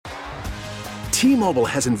T-Mobile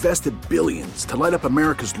has invested billions to light up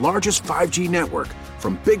America's largest 5G network,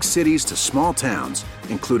 from big cities to small towns,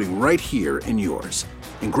 including right here in yours.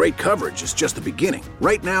 And great coverage is just the beginning.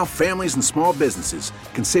 Right now, families and small businesses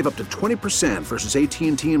can save up to 20% versus AT&T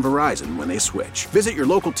and Verizon when they switch. Visit your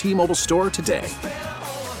local T-Mobile store today.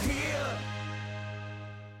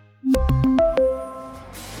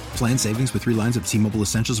 Plan savings with 3 lines of T-Mobile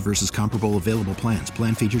Essentials versus comparable available plans.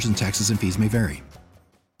 Plan features and taxes and fees may vary.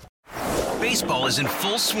 Baseball is in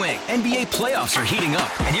full swing. NBA playoffs are heating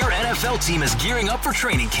up, and your NFL team is gearing up for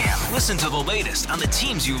training camp. Listen to the latest on the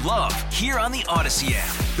teams you love here on the Odyssey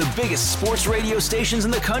app. The biggest sports radio stations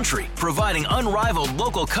in the country, providing unrivaled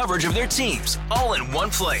local coverage of their teams, all in one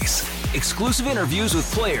place. Exclusive interviews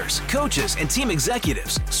with players, coaches, and team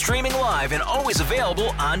executives, streaming live and always available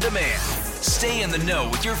on demand. Stay in the know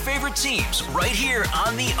with your favorite teams right here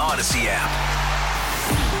on the Odyssey app.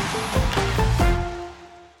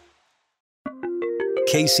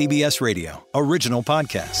 KCBS Radio, original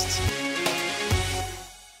podcasts.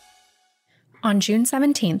 On June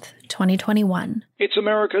 17th, 2021. It's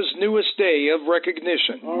America's newest day of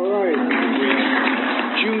recognition. All right.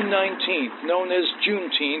 June 19th, known as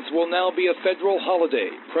Juneteenth, will now be a federal holiday.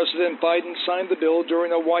 President Biden signed the bill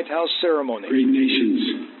during a White House ceremony. Great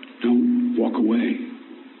nations don't walk away.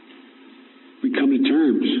 We come to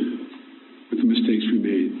terms with the mistakes we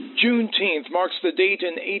made. Juneteenth marks the date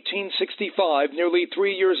in 1865, nearly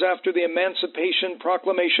 3 years after the Emancipation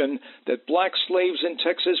Proclamation, that black slaves in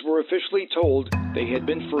Texas were officially told they had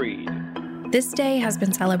been freed. This day has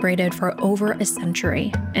been celebrated for over a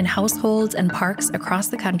century in households and parks across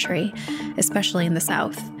the country, especially in the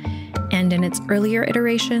South, and in its earlier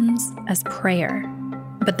iterations as prayer.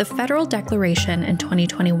 But the federal declaration in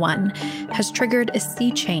 2021 has triggered a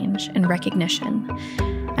sea change in recognition.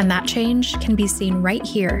 And that change can be seen right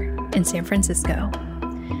here in San Francisco.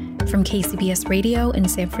 From KCBS Radio in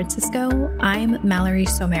San Francisco, I'm Mallory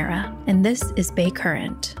Somera, and this is Bay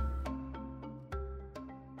Current.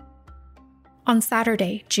 On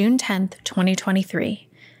Saturday, June 10th, 2023,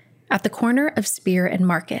 at the corner of Spear and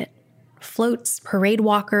Market, floats, parade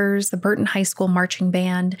walkers, the Burton High School marching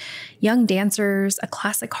band, young dancers, a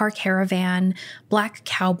classic car caravan, black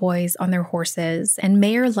cowboys on their horses, and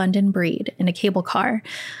Mayor London Breed in a cable car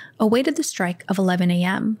awaited the strike of 11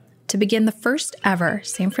 a.m. to begin the first ever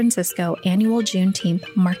San Francisco annual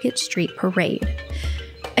Juneteenth Market Street Parade,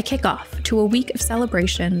 a kickoff to a week of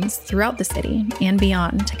celebrations throughout the city and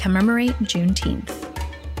beyond to commemorate Juneteenth.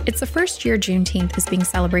 It's the first year Juneteenth is being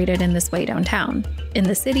celebrated in this way downtown. In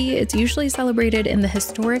the city, it's usually celebrated in the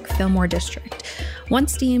historic Fillmore District,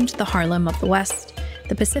 once deemed the Harlem of the West,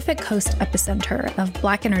 the Pacific Coast epicenter of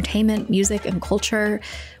Black entertainment, music, and culture,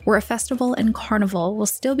 where a festival and carnival will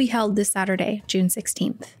still be held this Saturday, June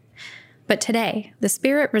 16th. But today, the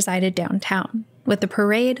spirit resided downtown, with the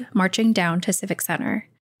parade marching down to Civic Center.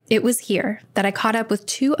 It was here that I caught up with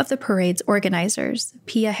 2 of the parade's organizers,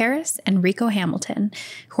 Pia Harris and Rico Hamilton,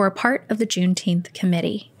 who are part of the Juneteenth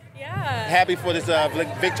committee. Yeah. Happy for this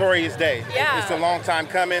victorious day. Yeah. It's a long time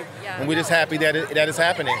coming, and we're just happy that it's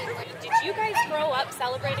happening. Did you guys grow up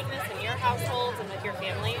celebrating this in your households and with your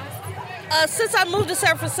families? Since I moved to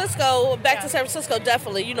San Francisco, to San Francisco,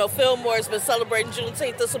 definitely. You know, Fillmore's been celebrating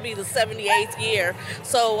Juneteenth. This will be the 78th year.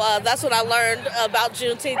 So that's what I learned about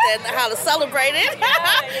Juneteenth and how to celebrate it.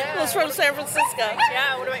 It was from San Francisco.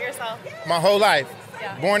 Yeah, what about yourself? My whole life.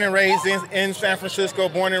 Yeah. Born and raised in San Francisco,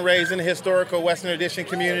 born and raised in the historical Western Addition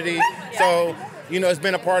community. Yeah. So, you know, it's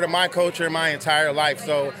been a part of my culture my entire life.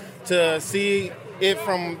 So to see it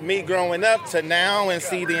from me growing up to now and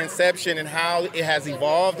see the inception and how it has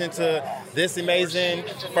evolved into this amazing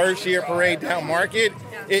first year parade down Market,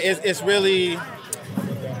 it's really,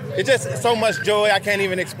 it's just so much joy. I can't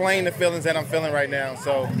even explain the feelings that I'm feeling right now.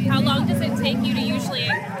 So, how long does it take you to usually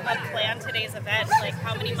plan today's event? Like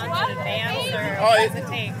how many months in advance, or what does it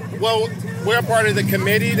take? Well, we're a part of the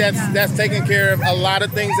committee that's taking care of a lot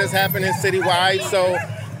of things that's happening citywide. So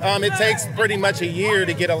it takes pretty much a year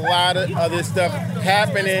to get a lot of this stuff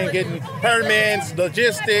happening, getting permits,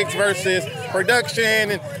 logistics versus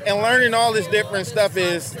production, and learning all this different stuff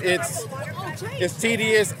it's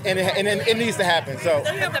tedious, and it needs to happen. So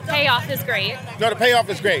the payoff is great. No, the payoff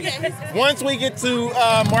is great. Once we get to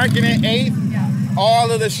marketing 8th,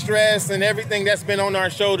 all of the stress and everything that's been on our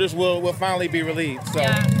shoulders will finally be relieved. So.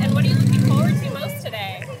 Yeah. And what are you looking forward to most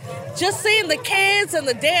today? Just seeing the kids and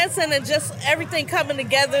the dancing and just everything coming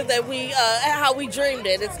together that how we dreamed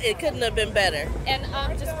it. It couldn't have been better. And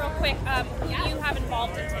just real quick, who do you have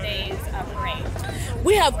involved in today's parade?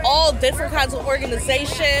 We have all different kinds of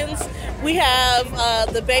organizations. We have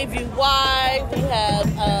the Bayview Y. We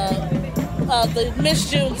have the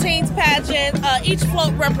Miss Juneteenth pageant. Each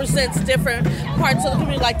float represents different parts of the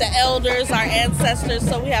community, like the elders, our ancestors.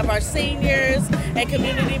 So we have our seniors and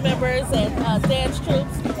community members and dance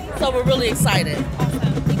troops. So we're really excited.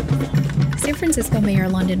 San Francisco Mayor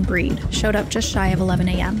London Breed showed up just shy of 11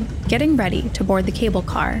 a.m., getting ready to board the cable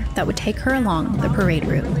car that would take her along the parade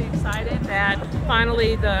route. I'm really excited that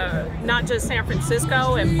finally not just San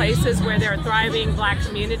Francisco and places where there are thriving Black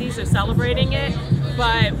communities are celebrating it,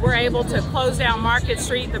 but we're able to close down Market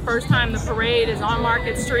Street the first time the parade is on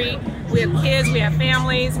Market Street. We have kids, we have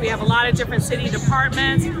families, we have a lot of different city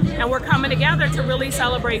departments, and we're coming together to really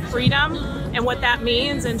celebrate freedom and what that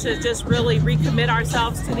means, and to just really recommit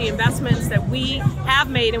ourselves to the investments that we have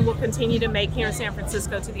made and will continue to make here in San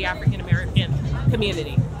Francisco to the African American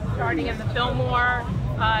community. Starting in the Fillmore,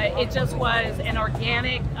 it just was an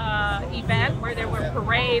organic event where there were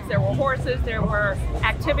parades, there were horses, there were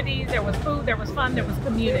activities, there was food, there was fun, there was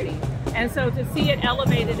community. And so to see it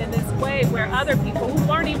elevated in this way where other people who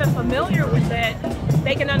weren't even familiar with it,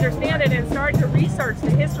 they can understand it and start to research the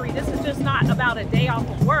history. This is just not about a day off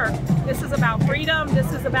of work. This is about freedom.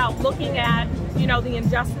 This is about looking at, the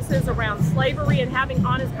injustices around slavery and having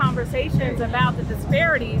honest conversations about the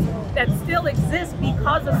disparities that still exist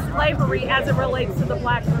because of slavery as it relates to the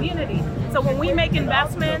Black community. So when we make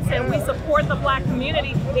investments and we support the Black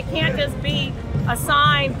community, it can't just be a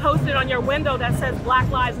sign posted on your window that says Black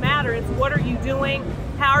Lives Matter. It's what are you doing?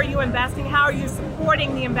 How are you investing? How are you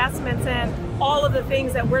supporting the investments and all of the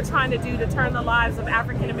things that we're trying to do to turn the lives of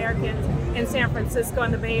African Americans in San Francisco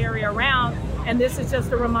and the Bay Area around? And this is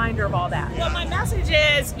just a reminder of all that. Well, my message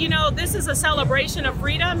is, this is a celebration of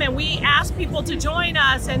freedom, and we ask people to join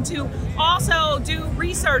us and to also do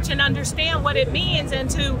research and understand what it means and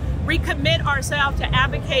to recommit ourselves to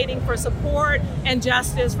advocating for support and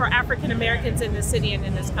justice for African Americans in this city and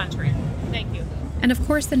in this country. Thank you. And of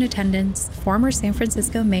course, in attendance, former San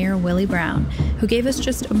Francisco Mayor Willie Brown, who gave us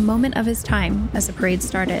just a moment of his time as the parade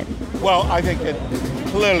started. Well, I think it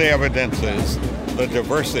clearly evidences the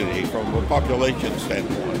diversity from a population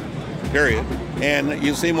standpoint, period. And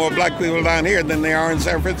you see more Black people down here than there are in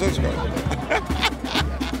San Francisco.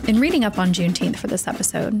 In reading up on Juneteenth for this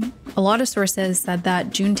episode, a lot of sources said that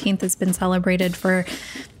Juneteenth has been celebrated for,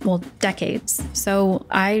 decades. So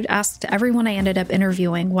I asked everyone I ended up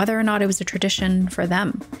interviewing whether or not it was a tradition for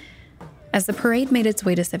them. As the parade made its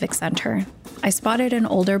way to Civic Center, I spotted an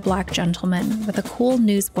older Black gentleman with a cool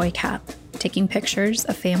newsboy cap, taking pictures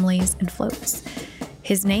of families and floats.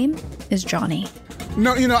 His name is Johnny.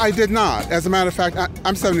 No, I did not. As a matter of fact,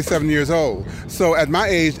 I'm 77 years old. So at my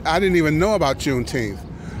age, I didn't even know about Juneteenth.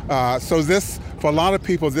 So this, for a lot of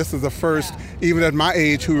people, this is the first, even at my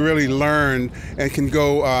age, who really learned and can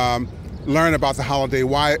go learn about the holiday,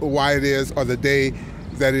 why it is, or the day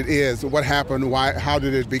that it is, what happened, how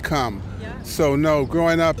did it become. Yeah. So no,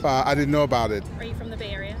 growing up, I didn't know about it. Are you from the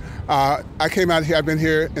Bay Area? I came out here, I've been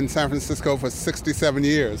here in San Francisco for 67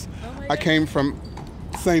 years. Oh, I came from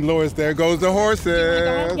St. Louis. There goes the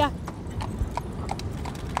horses. Yeah.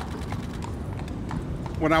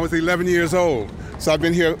 When I was 11 years old. So I've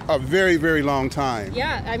been here a very, very long time.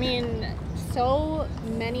 Yeah, I mean, so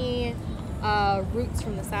many roots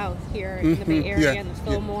from the South here in the Bay Area and the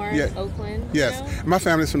Fillmore, Oakland. Yes, my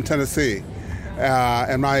family's from Tennessee,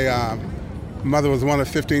 and my mother was one of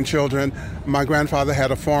 15 children. My grandfather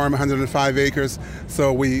had a farm, 105 acres,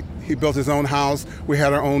 so he built his own house. We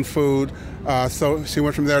had our own food, so she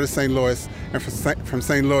went from there to St. Louis, and from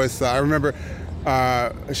St. Louis, I remember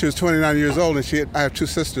she was 29 years old, and I have two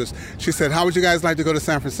sisters. She said, "How would you guys like to go to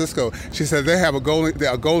San Francisco?" She said, "They have a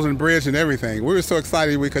golden bridge and everything." We were so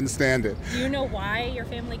excited we couldn't stand it. Do you know why your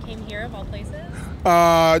family came here of all places?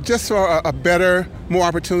 Just for a better, more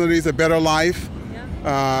opportunities, a better life.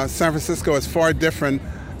 Yeah. San Francisco is far different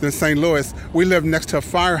than St. Louis. We lived next to a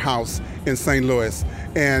firehouse in St. Louis,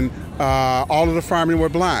 and all of the firemen were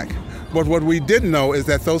Black. But what we didn't know is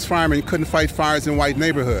that those firemen couldn't fight fires in white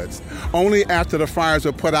neighborhoods. Only after the fires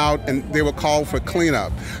were put out and they were called for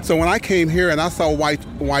cleanup. So when I came here and I saw white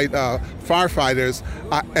firefighters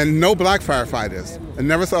and no Black firefighters, and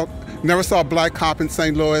never saw a Black cop in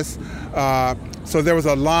St. Louis. So there was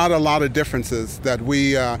a lot of differences that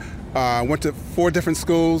we went to 4 different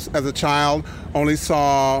schools as a child. Only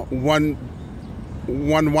saw one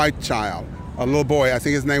white child, a little boy. I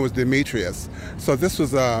think his name was Demetrius. So this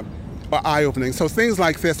was eye-opening. So things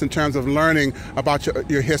like this in terms of learning about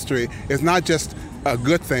your history is not just a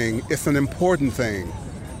good thing, it's an important thing,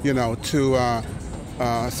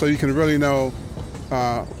 so you can really know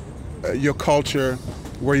your culture,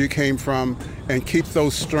 where you came from, and keep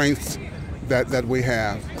those strengths that we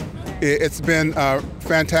have. It's been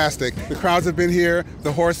fantastic. The crowds have been here,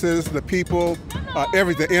 the horses, the people,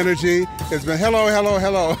 everything, the energy. It's been hello.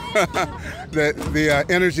 the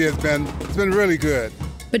energy it's been really good.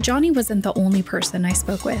 But Johnny wasn't the only person I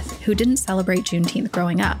spoke with who didn't celebrate Juneteenth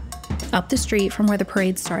growing up. Up the street from where the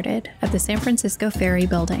parade started, at the San Francisco Ferry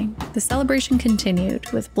Building, the celebration continued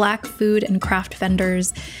with Black food and craft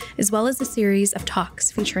vendors, as well as a series of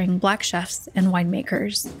talks featuring Black chefs and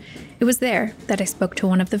winemakers. It was there that I spoke to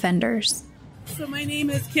one of the vendors. So my name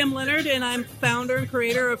is Kim Leonard, and I'm founder and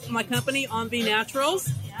creator of my company, Envy Naturals,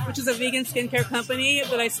 which is a vegan skincare company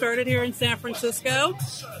that I started here in San Francisco,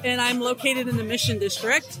 and I'm located in the Mission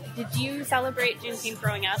District. Did you celebrate Juneteenth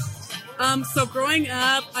growing up? So growing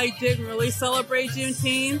up, I didn't really celebrate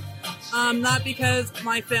Juneteenth, not because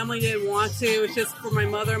my family didn't want to. It's just for my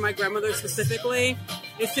mother and my grandmother specifically.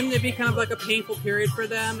 It seemed to be kind of like a painful period for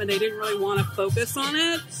them, and they didn't really want to focus on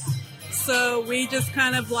it. So we just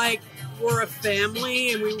kind of like were a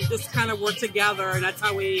family, and we just kind of worked together, and that's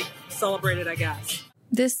how we celebrated, I guess.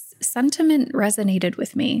 This sentiment resonated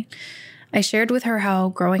with me. I shared with her how,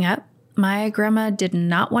 growing up, my grandma did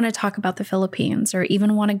not want to talk about the Philippines or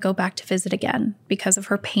even want to go back to visit again because of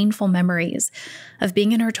her painful memories of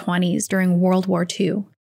being in her 20s during World War II.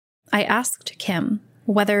 I asked Kim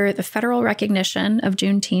whether the federal recognition of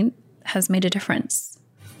Juneteenth has made a difference.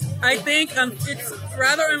 I think it's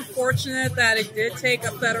rather unfortunate that it did take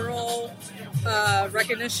a federal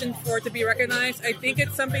recognition for it to be recognized. I think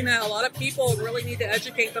it's something that a lot of people really need to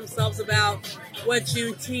educate themselves about what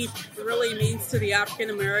Juneteenth really means to the African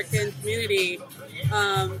American community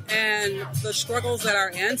and the struggles that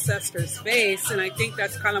our ancestors face. And I think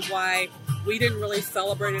that's kind of why we didn't really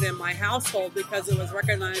celebrate it in my household, because it was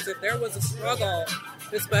recognized that there was a struggle,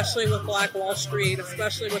 especially with Black Wall Street,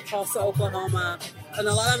 especially with Tulsa, Oklahoma, and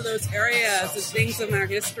a lot of those areas and things in our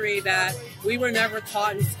history that we were never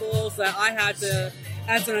taught in schools that I had to,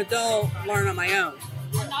 as an adult, learn on my own.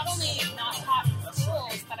 Well, not only not taught in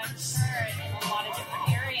schools, but I'm sure in a lot of different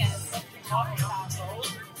areas that you're talking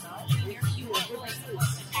about, you weren't really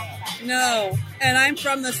supposed to talk about it. No, and I'm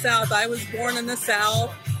from the South. I was born in the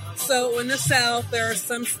South. So in the South, there are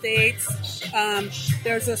some states,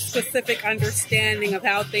 there's a specific understanding of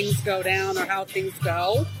how things go down or how things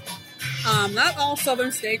go. Not all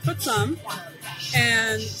Southern states, but some.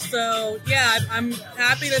 And so, yeah, I'm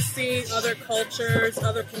happy to see other cultures,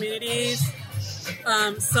 other communities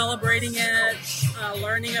celebrating it,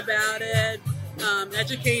 learning about it,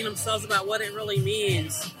 educating themselves about what it really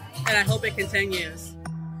means. And I hope it continues.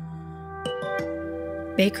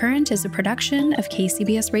 Bay Current is a production of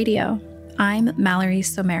KCBS Radio. I'm Mallory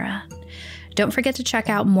Somera. Don't forget to check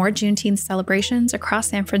out more Juneteenth celebrations across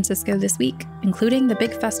San Francisco this week, including the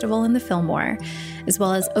big festival in the Fillmore, as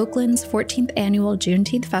well as Oakland's 14th annual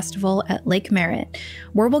Juneteenth Festival at Lake Merritt,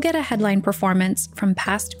 where we'll get a headline performance from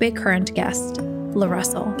past Bay Current guest, La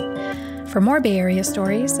Russell. For more Bay Area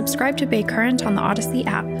stories, subscribe to Bay Current on the Odyssey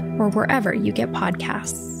app or wherever you get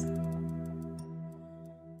podcasts.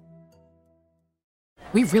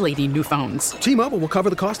 We really need new phones. T-Mobile will cover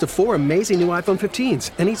the cost of 4 amazing new iPhone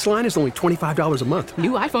 15s, and each line is only $25 a month.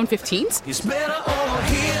 New iPhone 15s? It's better over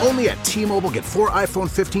here. Only at T-Mobile, get 4 iPhone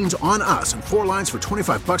 15s on us and 4 lines for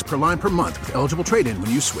 $25 per line per month with eligible trade-in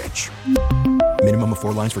when you switch. Minimum of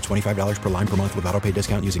 4 lines for $25 per line per month with autopay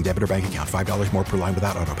discount using debit or bank account. $5 more per line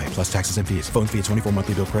without autopay, plus taxes and fees. Phone fee at 24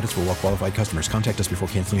 monthly bill credits for well-qualified customers. Contact us before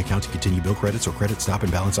canceling account to continue bill credits or credit stop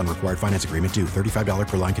and balance on required finance agreement due. $35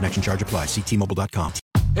 per line connection charge applies. See T-Mobile.com.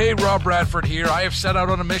 Hey, Rob Bradford here. I have set out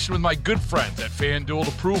on a mission with my good friends at FanDuel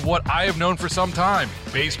to prove what I have known for some time.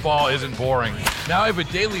 Baseball isn't boring. Now I have a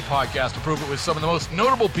daily podcast to prove it with some of the most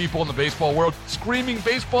notable people in the baseball world, screaming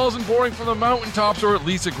baseball isn't boring from the mountaintops, or at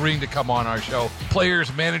least agreeing to come on our show.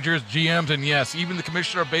 Players, managers, GMs, and yes, even the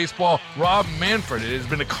commissioner of baseball, Rob Manfred. It has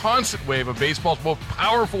been a constant wave of baseball's most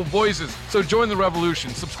powerful voices. So join the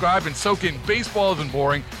revolution. Subscribe and soak in Baseball Isn't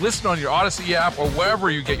Boring. Listen on your Odyssey app or wherever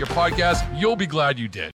you get your podcasts. You'll be glad you did.